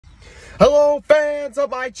Hello fans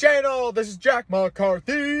of my channel, this is Jack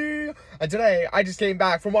McCarthy, and today I just came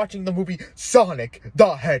back from watching the movie Sonic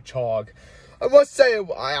the Hedgehog. I must say,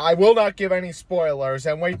 I will not give any spoilers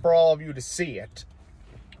and wait for all of you to see it.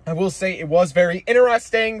 I will say it was very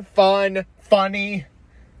interesting, fun, funny.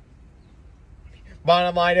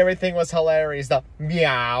 Bottom line, everything was hilarious. The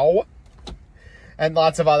meow. And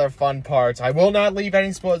lots of other fun parts. I will not leave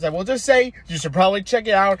any spoilers. I will just say you should probably check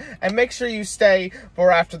it out and make sure you stay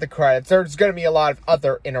for after the credits. There's going to be a lot of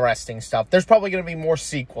other interesting stuff. There's probably going to be more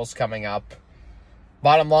sequels coming up.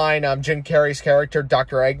 Bottom line, Jim Carrey's character,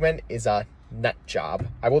 Dr. Eggman, is a nut job.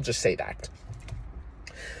 I will just say that.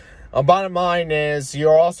 Bottom line is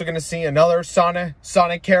you're also going to see another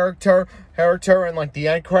Sonic character in like the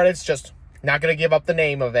end credits. Just not going to give up the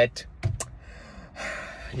name of it.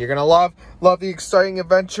 You're going to love the exciting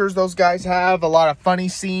adventures those guys have. A lot of funny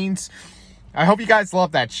scenes. I hope you guys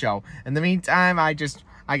love that show. In the meantime, I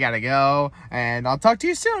got to go. And I'll talk to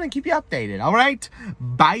you soon and keep you updated. All right?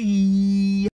 Bye.